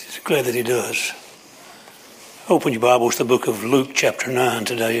Glad that he does. Open your Bibles to the book of Luke chapter 9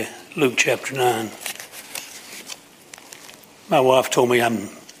 today. Luke chapter 9. My wife told me I'm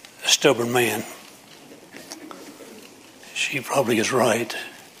a stubborn man. She probably is right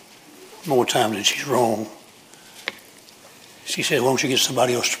more times than she's wrong. She said, "Why don't you get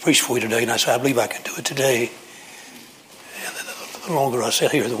somebody else to preach for you today?" And I said, "I believe I can do it today." And the longer I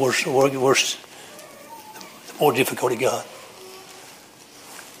sat here, the worse, the more difficult it got.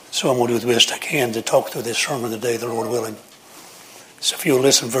 So I'm going to do the best I can to talk through this sermon today, the Lord willing. So if you'll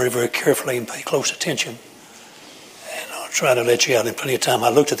listen very, very carefully and pay close attention, and I'll try to let you out in plenty of time. I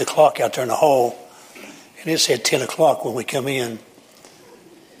looked at the clock out there in the hall, and it said 10 o'clock when we come in.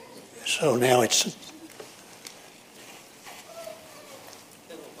 So now it's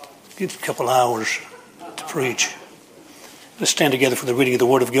a couple hours to preach. Let's stand together for the reading of the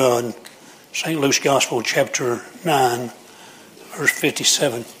Word of God. St. Luke's Gospel, chapter 9, verse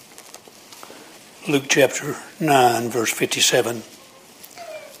 57. Luke chapter 9, verse 57.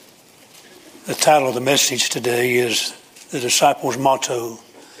 The title of the message today is The Disciples' Motto.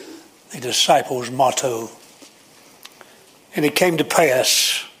 The Disciples' Motto. And it came to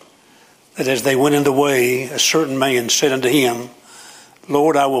pass that as they went in the way, a certain man said unto him,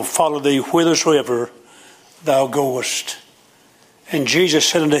 "Lord, I will follow thee whithersoever thou goest." And Jesus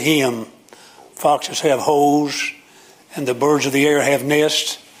said unto him, "Foxes have holes, and the birds of the air have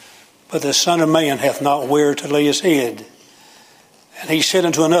nests, but the Son of Man hath not where to lay his head." And he said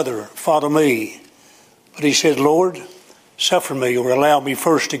unto another, "Follow me." But he said, "Lord, suffer me, or allow me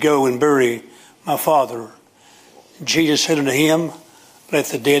first to go and bury my father." Jesus said unto him, "Let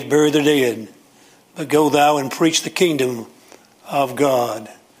the dead bury their dead, but go thou and preach the kingdom of God."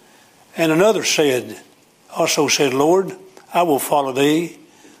 And another also said, "Lord, I will follow thee,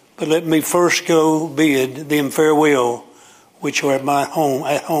 but let me first go bid them farewell, which are at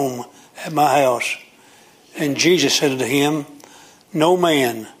home at my house." And Jesus said unto him, "No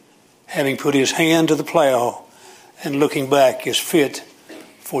man, having put his hand to the plow and looking back, is fit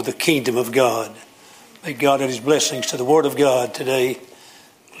for the kingdom of God." May God add his blessings to the Word of God today.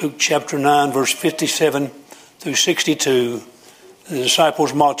 Luke chapter 9, verse 57 through 62. The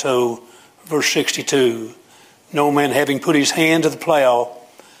disciples' motto, verse 62. No man having put his hand to the plow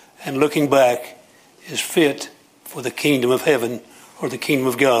and looking back is fit for the kingdom of heaven or the kingdom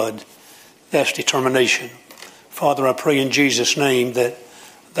of God. That's determination. Father, I pray in Jesus' name that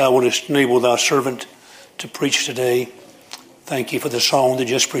thou wouldest enable thy servant to preach today. Thank you for the song that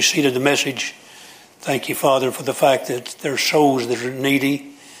just preceded the message. Thank you, Father, for the fact that there are souls that are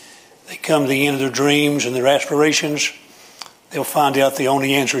needy. They come to the end of their dreams and their aspirations. They'll find out the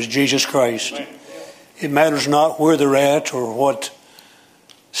only answer is Jesus Christ. It matters not where they're at or what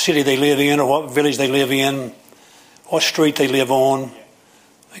city they live in or what village they live in, what street they live on.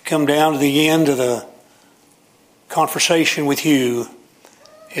 They come down to the end of the conversation with you.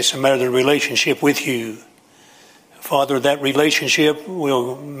 It's a matter of the relationship with you. Father, that relationship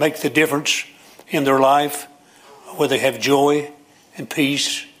will make the difference in their life, where they have joy and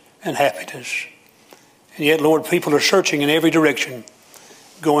peace and happiness. And yet, Lord, people are searching in every direction,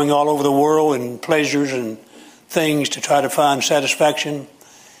 going all over the world in pleasures and things to try to find satisfaction.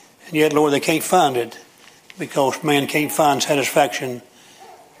 And yet, Lord, they can't find it because man can't find satisfaction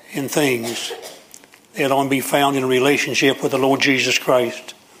in things. They'll only be found in a relationship with the Lord Jesus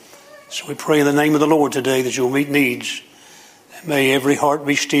Christ. So we pray in the name of the Lord today that you'll meet needs. And may every heart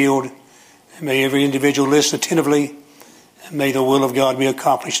be stilled. And may every individual listen attentively. And may the will of God be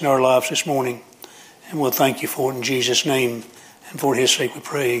accomplished in our lives this morning. And we'll thank you for it in Jesus' name. And for his sake we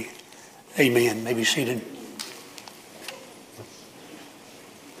pray. Amen. You may be seated.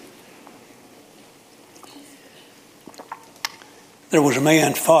 There was a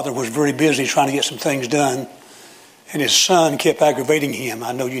man, father was very busy trying to get some things done. And his son kept aggravating him.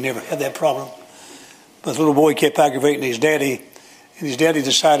 I know you never had that problem. But the little boy kept aggravating his daddy. And his daddy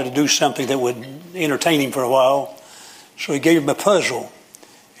decided to do something that would entertain him for a while. So he gave him a puzzle.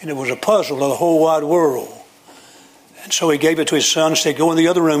 And it was a puzzle of the whole wide world. And so he gave it to his son and said, "Go in the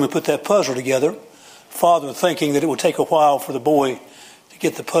other room and put that puzzle together." Father, thinking that it would take a while for the boy to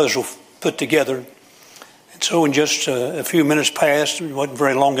get the puzzle put together. And so in just a few minutes passed, it wasn't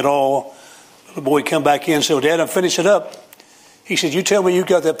very long at all, the boy come back in and said, "Well, Dad, I'm finishing it up." He said, "You tell me you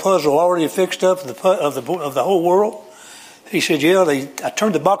got that puzzle already fixed up of the whole world?" He said, "Yeah, I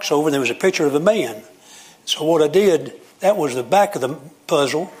turned the box over and there was a picture of a man. So what I did, that was the back of the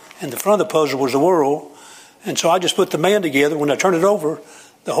puzzle, and the front of the puzzle was the world. And so I just put the man together. When I turned it over,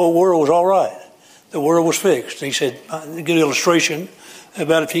 the whole world was all right. The world was fixed." He said, a good illustration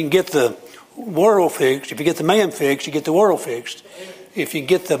about if you can get the world fixed, if you get the man fixed, you get the world fixed. if you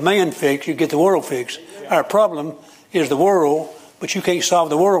get the man fixed, you get the world fixed. Our problem is the world, but you can't solve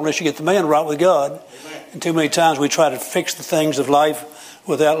the world unless you get the man right with God. And too many times we try to fix the things of life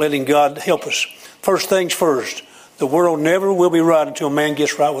without letting God help us. First things first, the world never will be right until a man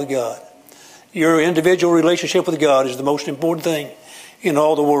gets right with God. Your individual relationship with God is the most important thing in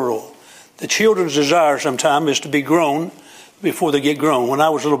all the world. The children's desire sometimes is to be grown before they get grown. When I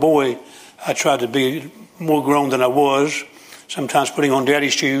was a little boy, I tried to be more grown than I was, sometimes putting on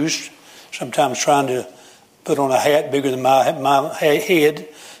daddy's shoes, sometimes trying to put on a hat bigger than my head,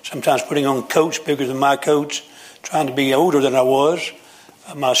 sometimes putting on coats bigger than my coats, trying to be older than I was.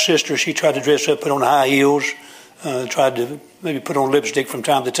 My sister, she tried to dress up, put on high heels, tried to maybe put on lipstick from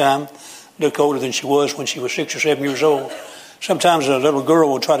time to time, look older than she was when she was 6 or 7 years old. Sometimes a little girl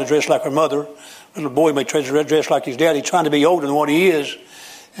will try to dress like her mother. A little boy may try to dress like his daddy, trying to be older than what he is.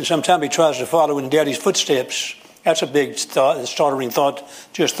 And sometimes he tries to follow in daddy's footsteps. That's a big startling thought to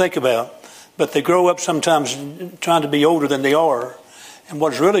just think about. But they grow up sometimes trying to be older than they are. And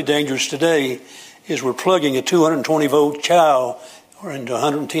what's really dangerous today is we're plugging a 220-volt child or into a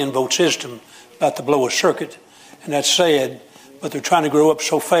 110-volt system about to blow a circuit. And that's sad, but they're trying to grow up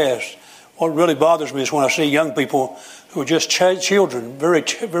so fast. What really bothers me is when I see young people who are just children, very,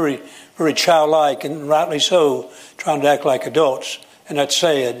 very, very childlike, and rightly so, trying to act like adults. And that's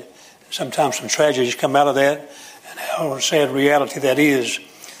sad. Sometimes some tragedies come out of that, and how sad reality that is.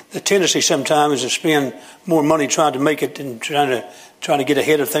 The tendency sometimes is to spend more money trying to make it and trying to get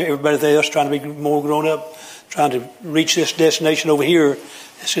ahead of everybody else, trying to be more grown up, trying to reach this destination over here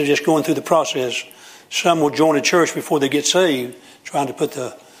instead of just going through the process. Some will join a church before they get saved, trying to put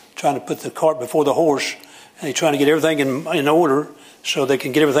the cart before the horse, and they're trying to get everything in order so they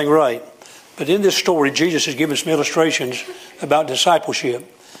can get everything right. But in this story, Jesus has given some illustrations about discipleship.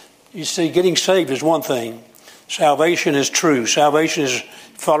 You see, getting saved is one thing. Salvation is true. Salvation is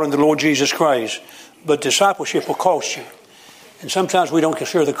following the Lord Jesus Christ. But discipleship will cost you. And sometimes we don't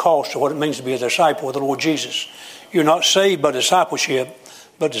consider the cost of what it means to be a disciple of the Lord Jesus. You're not saved by discipleship,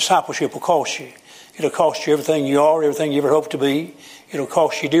 but discipleship will cost you. It'll cost you everything you are, everything you ever hoped to be. It'll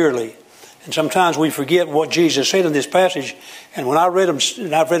cost you dearly. And sometimes we forget what Jesus said in this passage. And when I read them,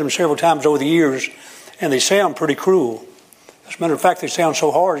 and I've read them several times over the years, and they sound pretty cruel. As a matter of fact, they sound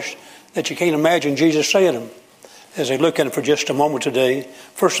so harsh that you can't imagine Jesus saying them. As I look at it for just a moment today,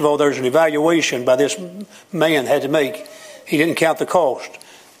 first of all, there's an evaluation by this man had to make. He didn't count the cost.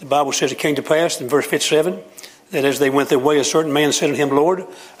 The Bible says it came to pass in verse 57 that as they went their way, a certain man said unto him, Lord,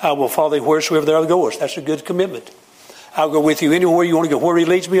 I will follow thee wheresoever thou goest. That's a good commitment. I'll go with you anywhere you want to go. Where he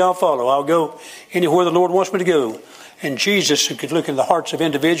leads me, I'll follow. I'll go anywhere the Lord wants me to go. And Jesus, who could look in the hearts of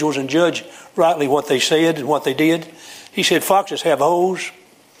individuals and judge rightly what they said and what they did, he said, foxes have holes,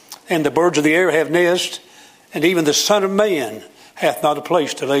 and the birds of the air have nests, and even the Son of Man hath not a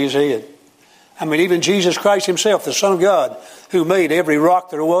place to lay his head. I mean, even Jesus Christ himself, the Son of God, who made every rock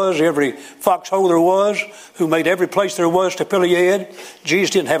there was, every foxhole there was, who made every place there was to pillow your head. Jesus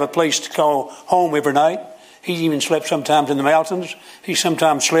didn't have a place to call home every night. He even slept sometimes in the mountains. He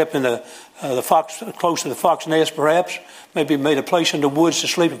sometimes slept in the fox, close to the fox nest perhaps. Maybe made a place in the woods to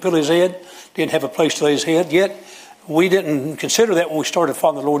sleep and pillow his head. Didn't have a place to lay his head. Yet we didn't consider that when we started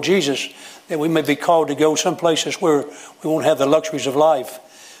following the Lord Jesus, that we may be called to go some places where we won't have the luxuries of life.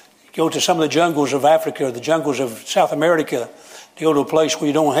 Go to some of the jungles of Africa, the jungles of South America, to go to a place where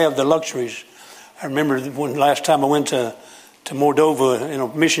you don't have the luxuries. I remember when last time I went to Moldova in a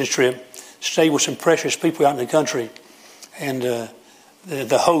missions trip, stayed with some precious people out in the country, and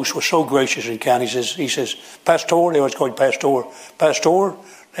the host was so gracious and kind. He says, Pastor, they always call you Pastor. Pastor,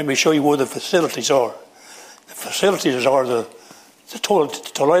 let me show you where the facilities are. The facilities are the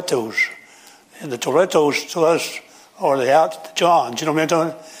toiletos. And the toiletos to us are the Johns, you know what I'm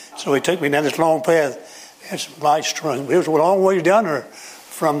talking about? So he took me down this long path. Had some lights strung. It was a long ways down there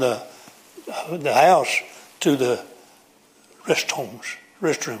from the house to the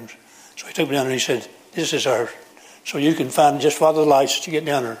restrooms. So he took me down there and he said, this is ours. So you can just follow the lights to get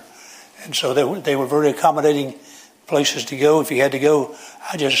down there. And so they were very accommodating places to go. If you had to go,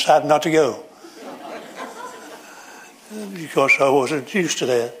 I just decided not to go. Because I wasn't used to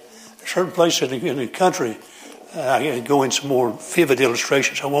that. Certain places in the country, I can go in some more vivid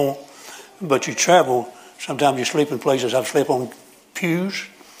illustrations, I won't. But you travel, sometimes you sleep in places. I've slept on pews.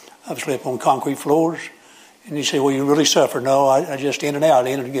 I've slept on concrete floors. And you say, well, you really suffer. No, I just in and out.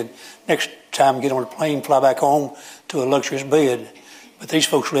 Next time, get on a plane, fly back home to a luxurious bed. But these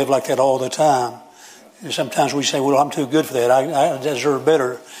folks live like that all the time. And sometimes we say, well, I'm too good for that. I deserve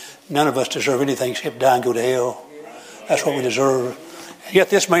better. None of us deserve anything except die and go to hell. That's what we deserve. Yet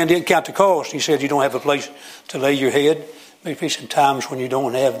this man didn't count the cost. He said, you don't have a place to lay your head. Maybe some times when you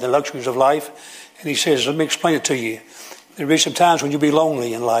don't have the luxuries of life. And he says, let me explain it to you. There'll be some times when you'll be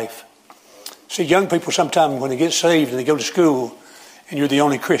lonely in life. See, young people sometimes when they get saved and they go to school and you're the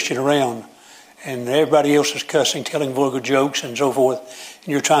only Christian around and everybody else is cussing, telling vulgar jokes and so forth,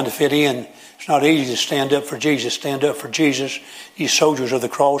 and you're trying to fit in, it's not easy to stand up for Jesus. Stand up for Jesus, ye soldiers of the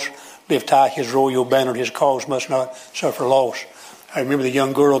cross. Lift high his royal banner. His cause must not suffer loss. I remember the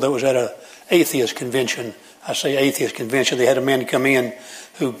young girl that was at an atheist convention. I say atheist convention. They had a man come in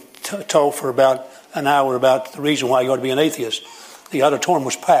who talked for about an hour about the reason why you ought to be an atheist. The auditorium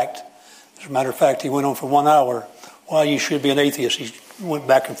was packed. As a matter of fact, he went on for 1 hour why you should be an atheist. He went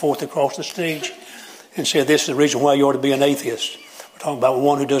back and forth across the stage and said, this is the reason why you ought to be an atheist. We're talking about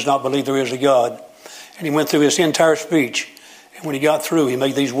one who does not believe there is a God. And he went through his entire speech. And when he got through, he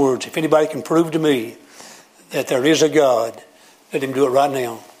made these words, if anybody can prove to me that there is a God, let him do it right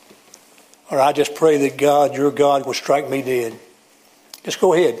now. Or I just pray that God, your God, will strike me dead. Just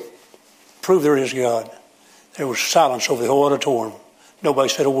go ahead. Prove there is God. There was silence over the whole auditorium. Nobody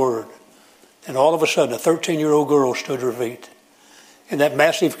said a word. And all of a sudden, a 13-year-old girl stood at her feet. In that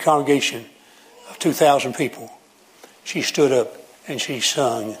massive congregation of 2,000 people, she stood up and she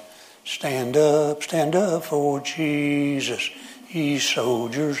sung, stand up for Jesus, ye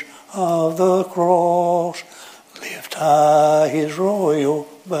soldiers of the cross. Lift high his royal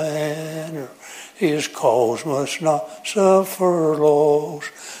banner, his cause must not suffer loss.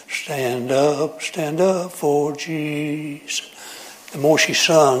 Stand up for Jesus. The more she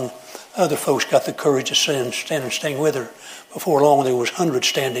sung, other folks got the courage to stand and sing with her. Before long, there was hundreds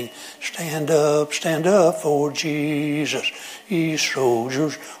standing. Stand up for Jesus, ye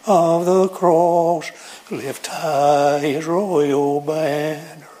soldiers of the cross. Lift high his royal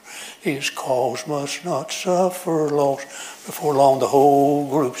banner, his cause must not suffer loss. Before long, the whole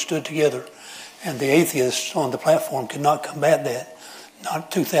group stood together, and the atheists on the platform could not combat that.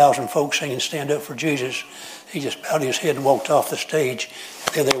 Not 2,000 folks singing stand up for Jesus. He just bowed his head and walked off the stage.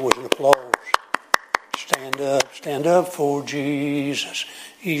 Then there was an applause. Stand up for Jesus,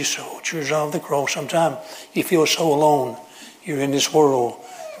 ye soldiers of the cross. Sometimes you feel so alone. You're in this world.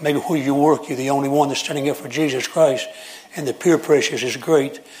 Maybe where you work, you're the only one that's standing up for Jesus Christ. And the peer pressure is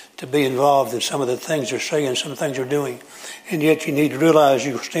great to be involved in some of the things they're saying, some of the things they're doing. And yet you need to realize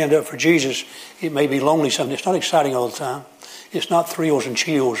you stand up for Jesus. It may be lonely sometimes. It's not exciting all the time. It's not thrills and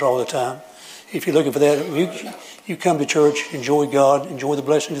chills all the time. If you're looking for that, you come to church, enjoy God, enjoy the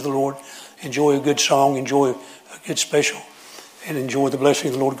blessings of the Lord, enjoy a good song, enjoy a good special, and enjoy the blessing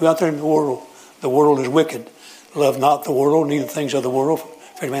of the Lord. Go out there in the world. The world is wicked. Love not the world, neither things of the world.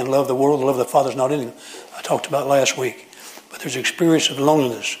 If any man love the world, the love of the Father is not in him. I talked about last week. But there's an experience of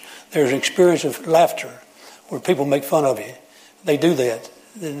loneliness. There's an experience of laughter where people make fun of you. They do that.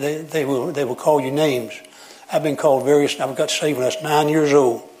 They will call you names. I've been called various. I got saved when I was 9 years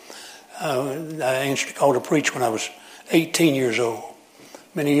old. I answered the call to preach when I was 18 years old.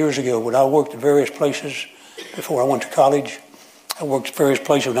 Many years ago, when I worked at various places before I went to college, I worked at various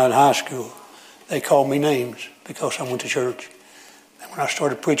places when I was in high school. They called me names because I went to church. And when I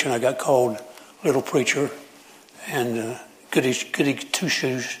started preaching, I got called little preacher and goody two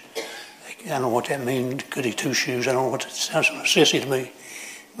shoes. I don't know what that means, goody two shoes. I don't know what that sounds so sissy to me.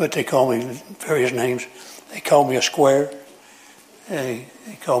 But they call me various names. They called me a square. They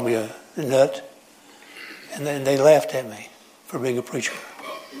called me a nut. And then they laughed at me for being a preacher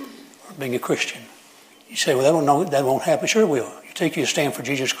or being a Christian. You say, well, that won't happen. Sure it will. You take your stand for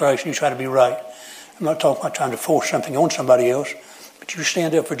Jesus Christ and you try to be right. I'm not talking about trying to force something on somebody else, but you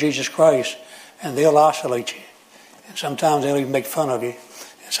stand up for Jesus Christ and they'll isolate you. And sometimes they'll even make fun of you.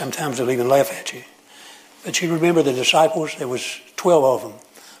 And sometimes they'll even laugh at you. But you remember the disciples, there was 12 of them.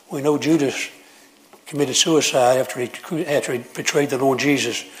 We know Judas committed suicide after he betrayed the Lord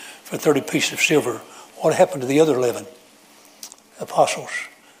Jesus for 30 pieces of silver. What happened to the other 11 apostles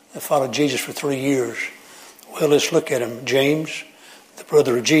that followed Jesus for 3 years? Well, let's look at them. James, the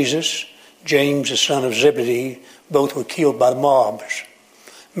brother of Jesus. James, the son of Zebedee. Both were killed by the mobs.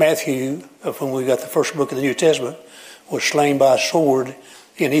 Matthew, of whom we got the first book of the New Testament, was slain by a sword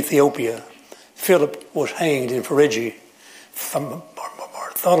in Ethiopia. Philip was hanged in Phrygia.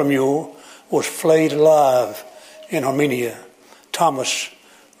 Bartholomew was flayed alive in Armenia. Thomas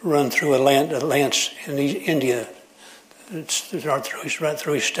run through a lance in India. It's right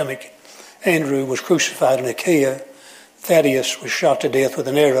through his stomach. Andrew was crucified in Achaia. Thaddeus was shot to death with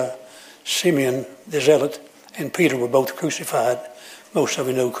an arrow. Simeon the Zealot and Peter were both crucified. Most of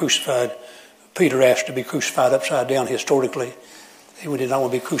you know crucified. Peter asked to be crucified upside down historically. He did not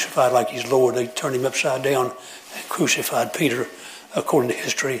want to be crucified like his Lord. They turned him upside down and crucified Peter according to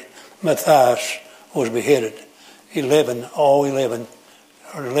history. Matthias was beheaded. 11, all 11,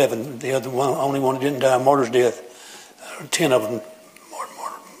 or 11, the other one, only one that didn't die a martyr's death. 10 of them,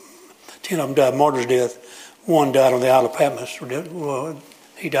 10 of them died a martyr's death. One died on the Isle of Patmos.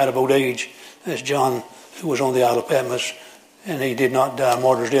 He died of old age. That's John, who was on the Isle of Patmos, and he did not die a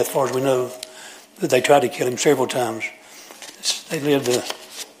martyr's death, as far as we know. They tried to kill him several times. They lived a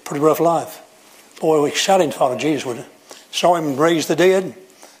pretty rough life. Boy, exciting to follow Jesus, wasn't it? Saw him raise the dead,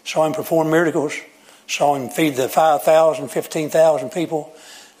 saw him perform miracles, saw him feed the 5,000, 15,000 people.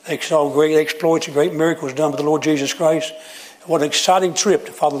 They saw great exploits and great miracles done by the Lord Jesus Christ. What an exciting trip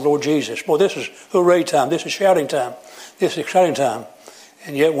to follow the Lord Jesus. Boy, this is hooray time. This is shouting time. This is exciting time.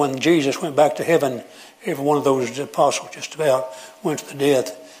 And yet when Jesus went back to heaven, every one of those apostles just about went to the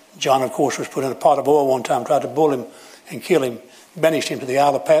death. John, of course, was put in a pot of oil one time, tried to bull him and kill him, banished him to the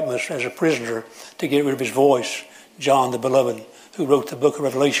Isle of Patmos as a prisoner to get rid of his voice. John, the beloved, who wrote the book of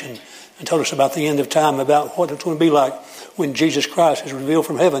Revelation and told us about the end of time, about what it's going to be like when Jesus Christ is revealed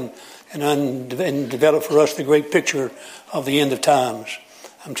from heaven and developed for us the great picture of the end of times.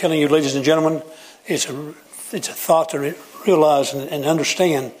 I'm telling you, ladies and gentlemen, it's a thought to realize and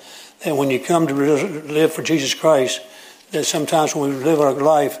understand that when you come to live for Jesus Christ, that sometimes when we live our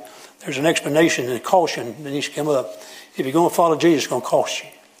life, there's an explanation and a caution that needs to come up. If you're going to follow Jesus, it's going to cost you.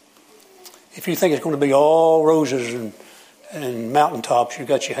 If you think it's going to be all roses and mountaintops, you've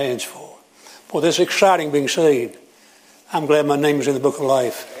got your hands full. Boy, this is exciting being saved. I'm glad my name is in the book of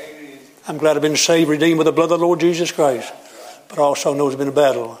life. I'm glad I've been saved, redeemed with the blood of the Lord Jesus Christ. But I also know it's been a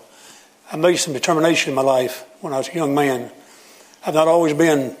battle. I made some determination in my life when I was a young man. I've not always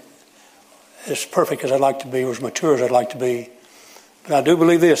been as perfect as I'd like to be or as mature as I'd like to be. But I do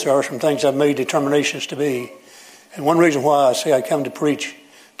believe this. There are some things I've made determinations to be. And one reason why I say I come to preach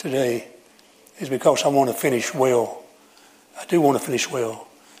today is because I want to finish well. I do want to finish well.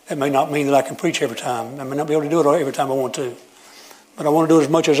 That may not mean that I can preach every time. I may not be able to do it every time I want to. But I want to do it as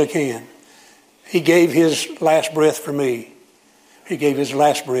much as I can. He gave his last breath for me. He gave his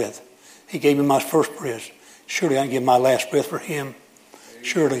last breath. He gave me my first breath. Surely I can give my last breath for him.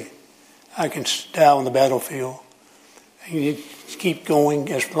 Surely I can die on the battlefield. And you keep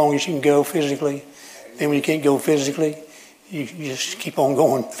going as long as you can go physically. Then when you can't go physically, you just keep on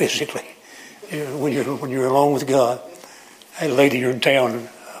going physically. When you're alone with God. I had a lady here in town, I'm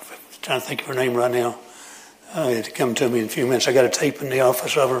trying to think of her name right now. It come to me in a few minutes. I got a tape in the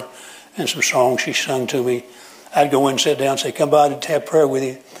office of her and some songs she sung to me. I'd go in, sit down, say, "Come by to have prayer with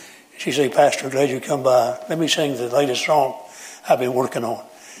you." She'd say, "Pastor, glad you come by. Let me sing the latest song I've been working on."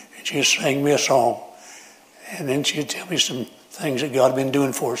 And she'd sing me a song. And then she'd tell me some things that God had been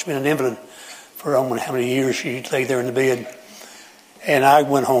doing for her. She's been an invalid for I don't know how many years. She lay there in the bed. And I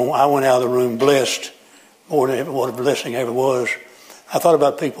went home. I went out of the room blessed more than what a blessing ever was. I thought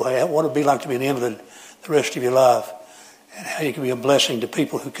about people, what it would be like to be an invalid the rest of your life, and how you can be a blessing to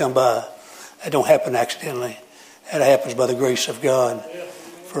people who come by. That don't happen accidentally. That happens by the grace of God.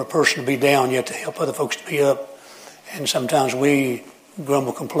 For a person to be down, yet to help other folks to be up. And sometimes we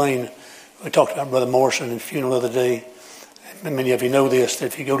grumble, complain. We talked about Brother Morrison at the funeral the other day. Many of you know this, that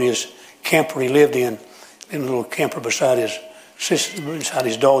if you go to his camper he lived in a little camper beside his sister, beside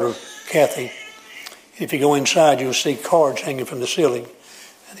his daughter, Kathy. If you go inside, you'll see cards hanging from the ceiling.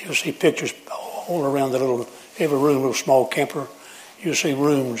 And you'll see pictures all around every room, little small camper. You'll see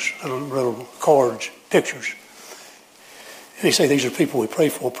rooms, little cards, pictures. And they say, "These are people we pray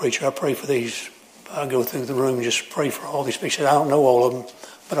for, preacher. I pray for these." I go through the room and just pray for all these people. He said, "I don't know all of them,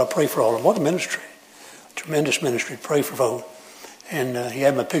 but I pray for all of them." What a ministry. Tremendous ministry. Pray for folks. And he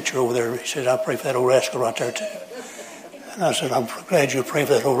had my picture over there. He said, "I pray for that old rascal right there too." And I said, "I'm glad you pray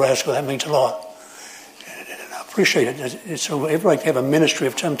for that old rascal. That means a lot." And I appreciate it. So everybody can have a ministry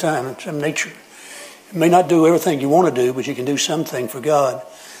of some time, some nature. You may not do everything you want to do, but you can do something for God.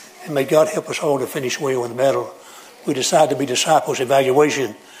 And may God help us all to finish well in the battle. We decide to be disciples,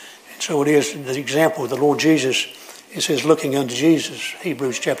 evaluation. And so it is the example of the Lord Jesus. It says, looking unto Jesus,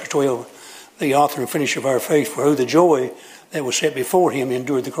 Hebrews chapter 12, the author and finisher of our faith, for who the joy that was set before him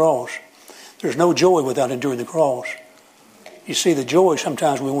endured the cross. There's no joy without enduring the cross. You see, the joy,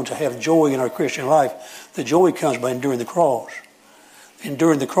 sometimes we want to have joy in our Christian life. The joy comes by enduring the cross.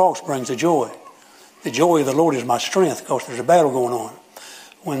 Enduring the cross brings the joy. The joy of the Lord is my strength, because there's a battle going on.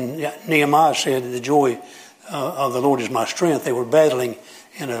 When Nehemiah said that the joy of the Lord is my strength, they were battling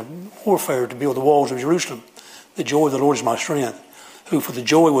in a warfare to build the walls of Jerusalem. The joy of the Lord is my strength. Who for the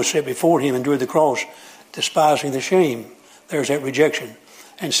joy was set before him endured the cross, despising the shame. There's that rejection.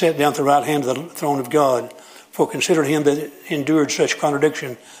 And sat down at the right hand of the throne of God. For consider him that endured such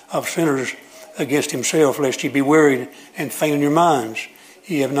contradiction of sinners against himself, lest ye be wearied and faint in your minds.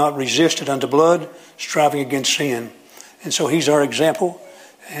 Ye have not resisted unto blood, striving against sin. And so he's our example.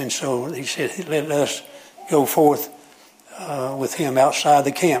 And so he said, let us go forth with him outside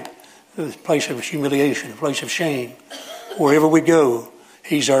the camp, the place of humiliation, the place of shame. Wherever we go,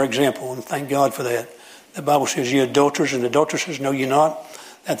 he's our example, and thank God for that. The Bible says, ye adulterers and adulteresses, know ye not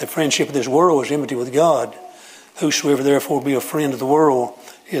that the friendship of this world is enmity with God? Whosoever therefore be a friend of the world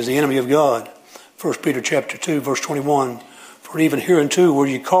is the enemy of God. 1 Peter chapter 2, verse 21. For even hereunto were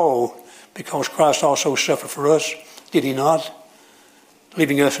ye called, because Christ also suffered for us, did he not?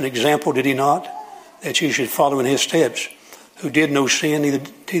 Leaving us an example, did he not? That ye should follow in his steps. Who did no sin,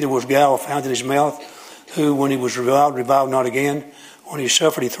 neither was guile found in his mouth. Who, when he was reviled not again. When he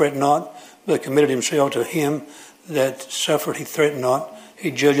suffered, he threatened not, but committed himself to him that suffered, he threatened not.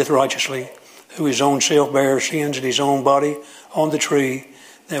 He judgeth righteously. Who his own self bare sins in his own body on the tree,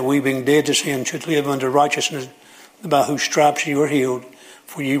 that we being dead to sin should live unto righteousness, by whose stripes ye were healed.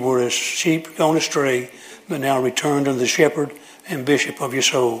 For ye were as sheep gone astray, but now returned unto the shepherd and bishop of your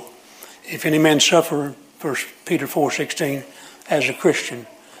soul. If any man suffer, 1 Peter 4:16, as a Christian.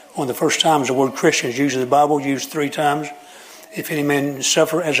 One of the first times the word Christian is used in the Bible, used 3 times. If any man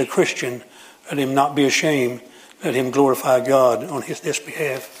suffer as a Christian, let him not be ashamed. Let him glorify God on this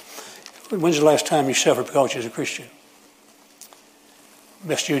behalf. When's the last time you suffered because you're a Christian?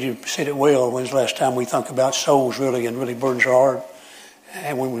 Best Judy said it well. When's the last time we think about souls really and really burdens our heart?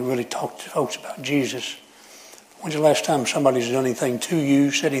 And when we really talk to folks about Jesus. When's the last time somebody's done anything to you,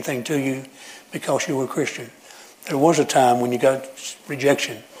 said anything to you because you were a Christian? There was a time when you got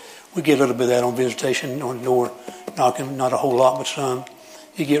rejection. We get a little bit of that on visitation, on the door knocking, not a whole lot, but some.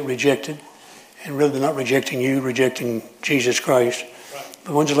 You get rejected. And really they're not rejecting you, rejecting Jesus Christ.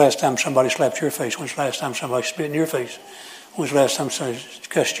 But when's the last time somebody slapped your face? When's the last time somebody spit in your face? When's the last time somebody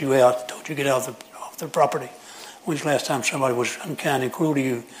cussed you out, told you to get off the property? When's the last time somebody was unkind and cruel to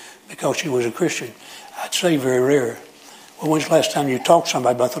you because you was a Christian? I'd say very rare. Well, when's the last time you talked to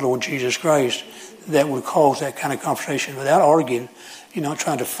somebody about the Lord Jesus Christ that would cause that kind of conversation without arguing? You're not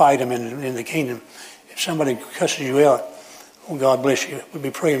trying to fight them in the kingdom. If somebody cusses you out, well, God bless you. We'll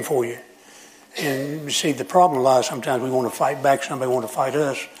be praying for you. And you see, the problem lies sometimes we want to fight back. Somebody want to fight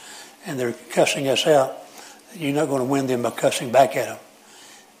us, and they're cussing us out. You're not going to win them by cussing back at them.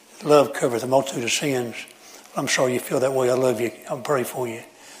 Love covereth a multitude of sins. I'm sorry you feel that way. I love you. I'll pray for you.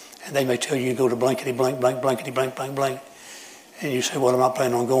 And they may tell you to go to blankety blank, blank, blankety blank, blank, blank. And you say, well, I'm not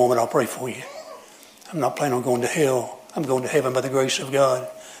planning on going, but I'll pray for you. I'm not planning on going to hell. I'm going to heaven by the grace of God,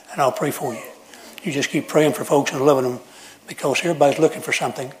 and I'll pray for you. You just keep praying for folks and loving them, because everybody's looking for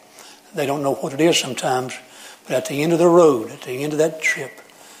something. They don't know what it is sometimes, but at the end of the road, at the end of that trip,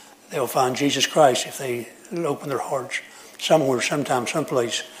 they'll find Jesus Christ if they open their hearts. Somewhere, sometime,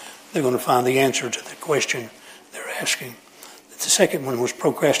 someplace, they're going to find the answer to the question they're asking. The second one was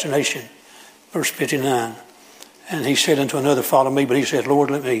procrastination, verse 59. And he said unto another, follow me, but he said,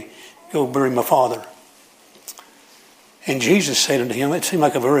 Lord, let me go bury my father. And Jesus said unto him, it seemed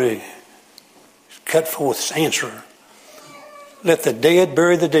like a very cut forth answer. Let the dead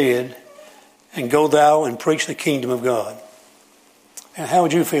bury the dead, and go thou and preach the kingdom of God. And how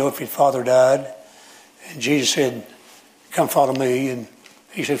would you feel if your father died? And Jesus said, come follow me. And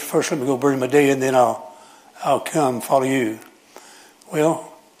he said, first let me go bury my dead, and then I'll come follow you.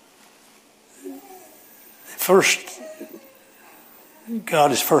 Well, first,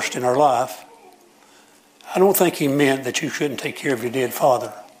 God is first in our life. I don't think he meant that you shouldn't take care of your dead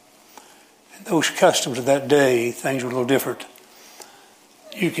father. And those customs of that day, things were a little different.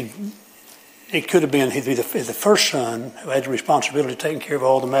 It could have been the first son who had the responsibility of taking care of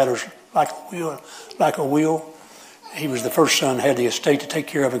all the matters like a will. He was the first son, had the estate to take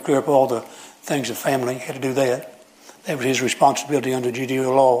care of and clear up all the things of family. He had to do that. That was his responsibility under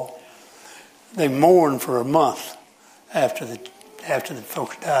Judeo law. They mourned for a month after the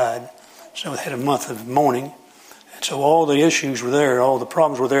folks died. So they had a month of mourning. And so all the issues were there, all the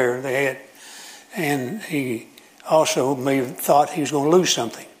problems were there they had. And he also may have thought he was going to lose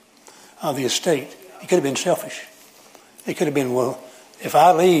something of the estate. He could have been selfish. It could have been, well, if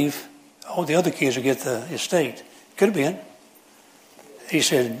I leave, all the other kids will get the estate. Could have been. He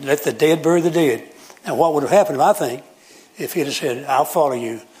said, let the dead bury the dead. Now, what would have happened, I think, if he'd have said, I'll follow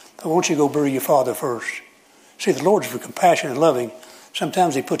you, but won't you go bury your father first? See, the Lord's for compassionate and loving.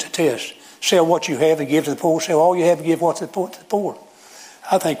 Sometimes he puts a test. Sell what you have and give to the poor. Sell all you have and give what's to the poor.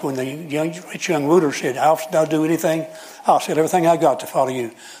 I think when the rich young ruler said, I'll do anything, I'll sell everything I got to follow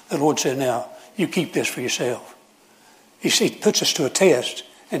you. The Lord said, now, you keep this for yourself. He puts us to a test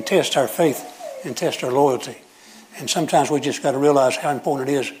and tests our faith and tests our loyalty. And sometimes we just got to realize how important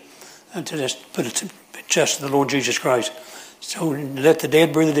it is to just put it to the Lord Jesus Christ. So let the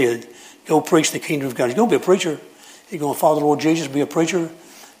dead bury the dead. Go preach the kingdom of God. He's going to be a preacher. He's going to follow the Lord Jesus, be a preacher.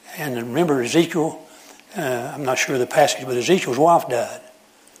 And remember Ezekiel, I'm not sure of the passage, but Ezekiel's wife died.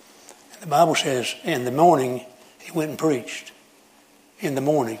 The Bible says in the morning he went and preached. In the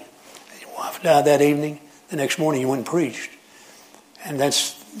morning. His wife died that evening. The next morning he went and preached. And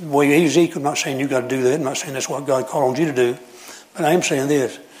that's the way Ezekiel, I'm not saying you got to do that. I'm not saying that's what God called on you to do. But I am saying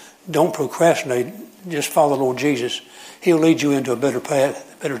this. Don't procrastinate. Just follow the Lord Jesus. He'll lead you into a better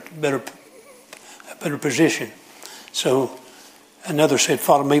path, a better position. So another said,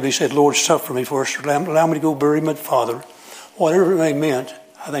 follow me. But he said, Lord, suffer me first. Allow me to go bury my father. Whatever it may have meant,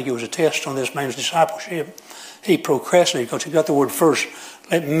 I think it was a test on this man's discipleship. He procrastinated because he got the word first.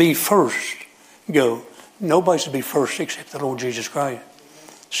 Let me first go. Nobody's to be first except the Lord Jesus Christ.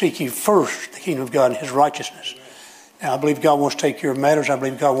 Seek ye first the kingdom of God and his righteousness. Now, I believe God wants to take care of matters. I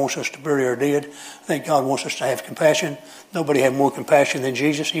believe God wants us to bury our dead. I think God wants us to have compassion. Nobody had more compassion than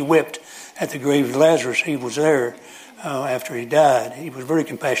Jesus. He wept at the grave of Lazarus. He was there after he died. He was very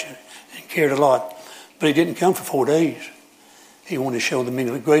compassionate and cared a lot. But he didn't come for 4 days. He wanted to show them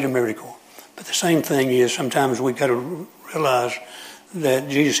a greater miracle. But the same thing is sometimes we've got to realize that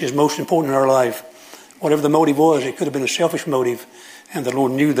Jesus is most important in our life. Whatever the motive was, it could have been a selfish motive, and the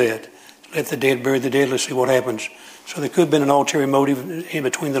Lord knew that. Let the dead bury the dead. Let's see what happens. So there could have been an ulterior motive in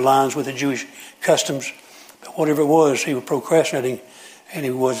between the lines with the Jewish customs. But whatever it was, he was procrastinating, and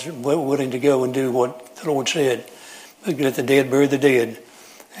he was willing to go and do what the Lord said. Let the dead bury the dead,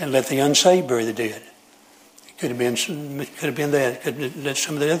 and let the unsaved bury the dead. It could have been that. Could have let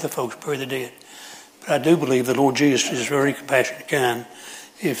some of the other folks bury the dead. But I do believe the Lord Jesus is very compassionate, kind.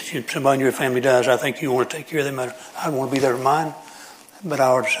 If somebody in your family dies, I think you want to take care of them. I want to be there in mine. But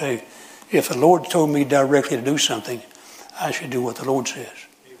I would say, if the Lord told me directly to do something, I should do what the Lord says.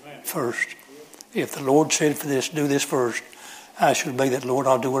 Amen. First. If the Lord said for this, do this first, I should obey that. Lord,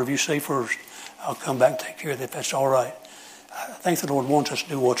 I'll do whatever you say first. I'll come back and take care of it if that's all right. I think the Lord wants us to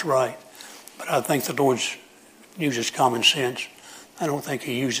do what's right. But I think the Lord uses common sense. I don't think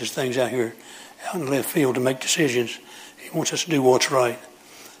he uses things out here out in the left field to make decisions. He wants us to do what's right.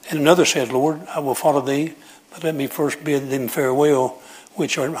 And another said, Lord, I will follow thee, but let me first bid them farewell,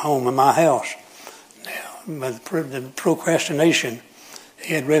 which are at home in my house. Now, the procrastination,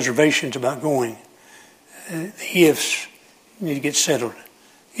 he had reservations about going. The ifs need to get settled.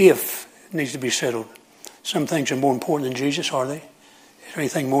 If needs to be settled. Some things are more important than Jesus, are they? Is there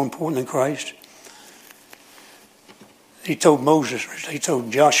anything more important than Christ? He told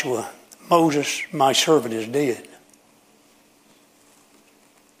Joshua, Moses, my servant, is dead.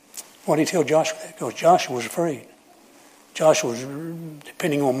 Why did he tell Joshua that? Because Joshua was afraid. Joshua was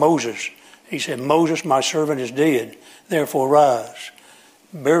depending on Moses. He said, Moses, my servant, is dead. Therefore, rise.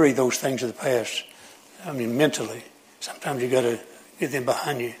 Bury those things of the past. Mentally. Sometimes you got to get them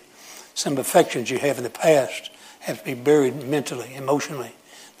behind you. Some affections you have in the past have to be buried mentally, emotionally.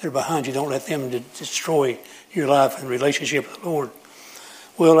 They're behind you. Don't let them destroy your life and relationship with the Lord.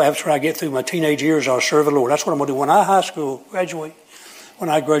 Well, after I get through my teenage years, I'll serve the Lord. That's what I'm going to do. When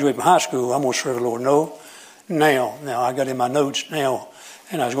I graduate from high school, I'm going to serve the Lord. No, now I got in my notes now,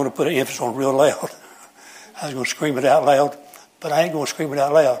 and I was going to put an emphasis on real loud. I was going to scream it out loud, but I ain't going to scream it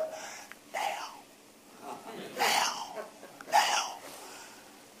out loud. Now.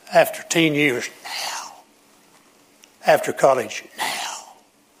 After 10 years, now. After college, now.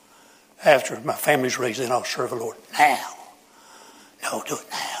 After my family's raised, then I'll serve the Lord. Now. No, do it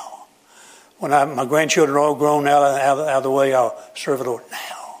now. When my grandchildren are all grown out of the way, I'll serve the Lord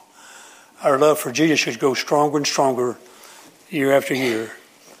now. Our love for Jesus should go stronger and stronger year after year.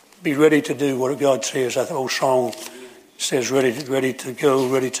 Be ready to do what God says. That old song says, ready to go,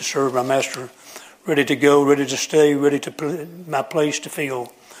 ready to serve my master, ready to go, ready to stay, ready to my place to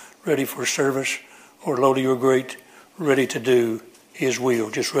fill, ready for service or lowly or great, ready to do his will,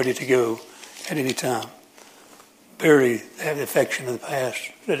 just ready to go at any time. Bury that affection of the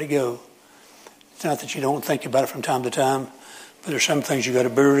past. Let it go. It's not that you don't think about it from time to time, but there's some things you got to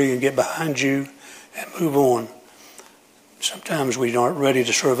bury and get behind you and move on. Sometimes we aren't ready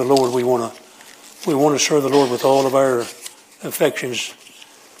to serve the Lord. We want to serve the Lord with all of our affections.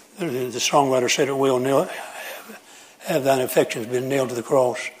 The songwriter said it well, have thine affections been nailed to the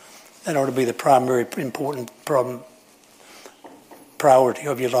cross. That ought to be the primary important priority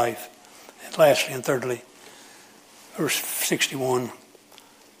of your life. And lastly and thirdly, verse 61.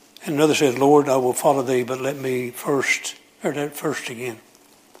 And another says, Lord, I will follow thee, but let me first again.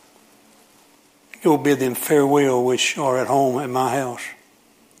 Go bid them farewell which are at home at my house.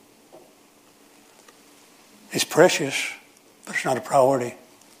 It's precious, but it's not a priority.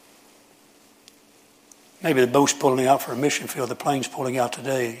 Maybe the boat's pulling out for a mission field. The plane's pulling out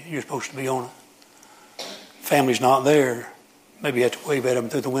today. You're supposed to be on it. Family's not there. Maybe you have to wave at them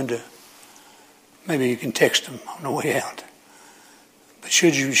through the window. Maybe you can text them on the way out. But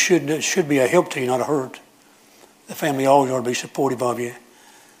should be a help to you, not a hurt. The family always ought to be supportive of you.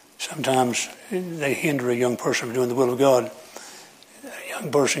 Sometimes they hinder a young person from doing the will of God. A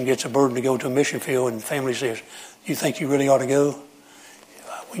young person gets a burden to go to a mission field, and the family says, "You think you really ought to go?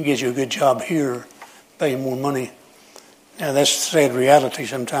 We can get you a good job here, pay you more money." Now that's the sad reality.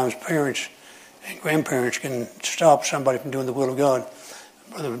 Sometimes parents and grandparents can stop somebody from doing the will of God.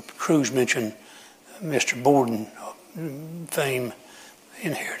 Brother Cruz mentioned Mr. Borden, fame,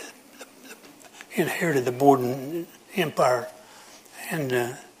 inherited the Borden empire,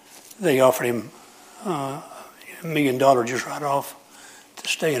 and they offered him $1 million just right off to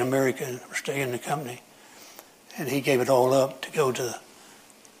stay in America or stay in the company, and he gave it all up to go to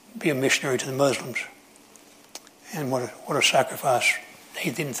be a missionary to the Muslims. And what a sacrifice.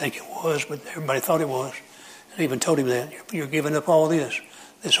 He didn't think it was, but everybody thought it was. And even told him that you're giving up all this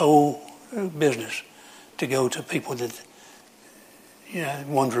whole business, to go to people that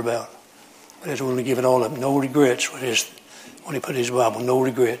wonder about. But he's willing to give it all up. No regrets when he put in his Bible. No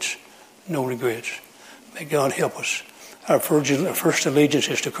regrets. No regrets. May God help us. Our first allegiance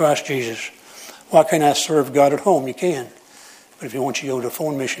is to Christ Jesus. Why can't I serve God at home? You can. But if you want you to go to a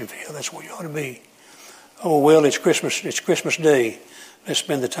foreign mission field, that's where you ought to be. Oh, well, it's Christmas Day. Let's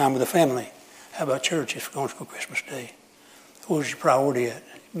spend the time with the family. How about church if we're going to go Christmas Day? Where's your priority at?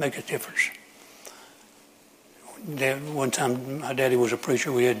 Make a difference. One time, my daddy was a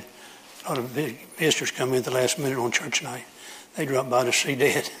preacher. We had a lot of visitors come in at the last minute on church night. They dropped by to see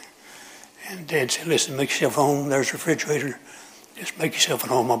Dad. And Dad said, "Listen, make yourself home. There's the refrigerator. Just make yourself at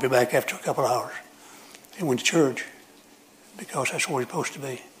home. I'll be back after a couple of hours." He went to church because that's where he's supposed to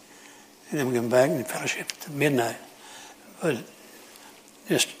be. And then we come back and fellowship at midnight. But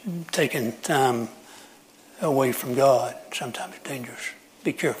just taking time away from God sometimes is dangerous.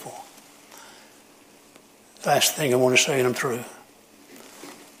 Be careful. Last thing I want to say, and I'm through.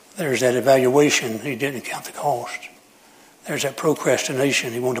 There's that evaluation. He didn't count the cost. There's that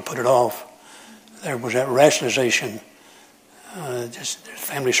procrastination. He wanted to put it off. There was that rationalization. Just the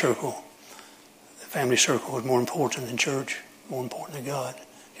family circle. The family circle was more important than church, more important than God.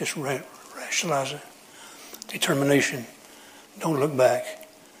 Just rationalize it. Determination. Don't look back.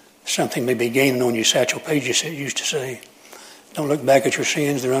 Something may be gaining on you, Satchel Paige used to say. Don't look back at your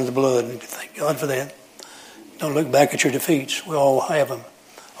sins, they're under the blood. And thank God for that. Don't look back at your defeats. We all have them.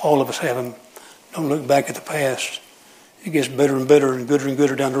 All of us have them. Don't look back at the past. It gets better and better and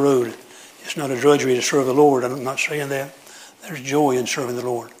gooder down the road. It's not a drudgery to serve the Lord. I'm not saying that. There's joy in serving the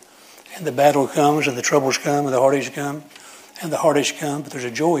Lord. And the battle comes, and the troubles come, and the heartaches come, but there's a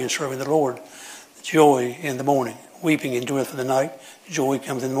joy in serving the Lord. Joy in the morning. Weeping endureth for the night. Joy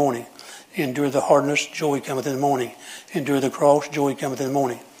cometh in the morning. Endure the hardness. Joy cometh in the morning. Endure the cross. Joy cometh in the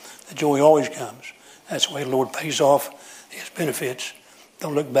morning. The joy always comes. That's the way the Lord pays off His benefits.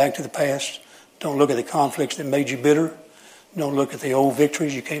 Don't look back to the past. Don't look at the conflicts that made you bitter. Don't look at the old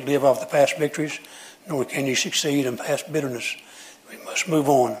victories. You can't live off the past victories, nor can you succeed in past bitterness. We must move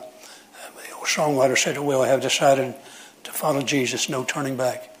on. The old songwriter said it well, I have decided to follow Jesus, no turning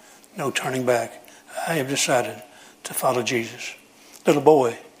back. No turning back. I have decided to follow Jesus. Little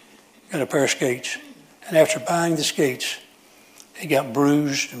boy got a pair of skates, and after buying the skates, he got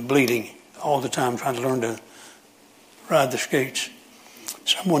bruised and bleeding all the time trying to learn to ride the skates.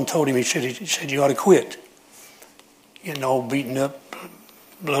 Someone told him, he said, you ought to quit. Getting all beaten up,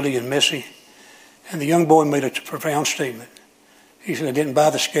 bloody and messy. And the young boy made a profound statement. He said, I didn't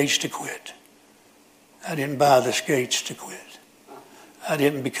buy the skates to quit. I didn't buy the skates to quit. I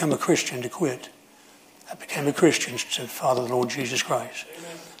didn't become a Christian to quit. I became a Christian to follow the Lord Jesus Christ.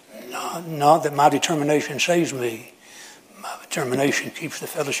 Not that my determination saves me. My determination keeps the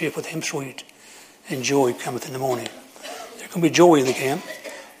fellowship with Him sweet. And joy cometh in the morning. There can be joy in the camp.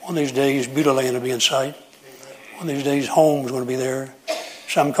 One of these days, Beulah Land will be in sight. One of these days, home is going to be there.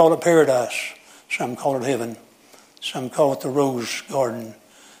 Some call it paradise. Some call it heaven. Some call it the rose garden.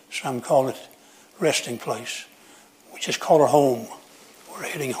 Some call it resting place. We just call it home. We're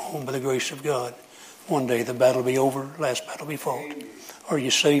heading home by the grace of God. One day the battle will be over. Last battle will be fought. Are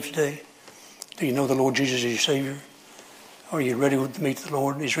you saved today? Do you know the Lord Jesus is your Savior? Are you ready to meet the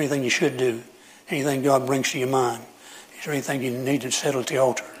Lord? Is there anything you should do? Anything God brings to your mind? Is there anything you need to settle at the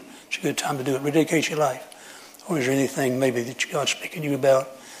altar? It's a good time to do it. Rededicate your life. Or is there anything maybe that God's speaking to you about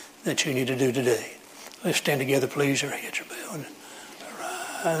that you need to do today? Let's stand together, please. Our heads are bowed.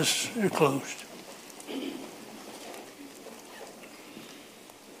 Our eyes are closed.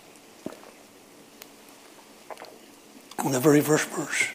 on the very first verse.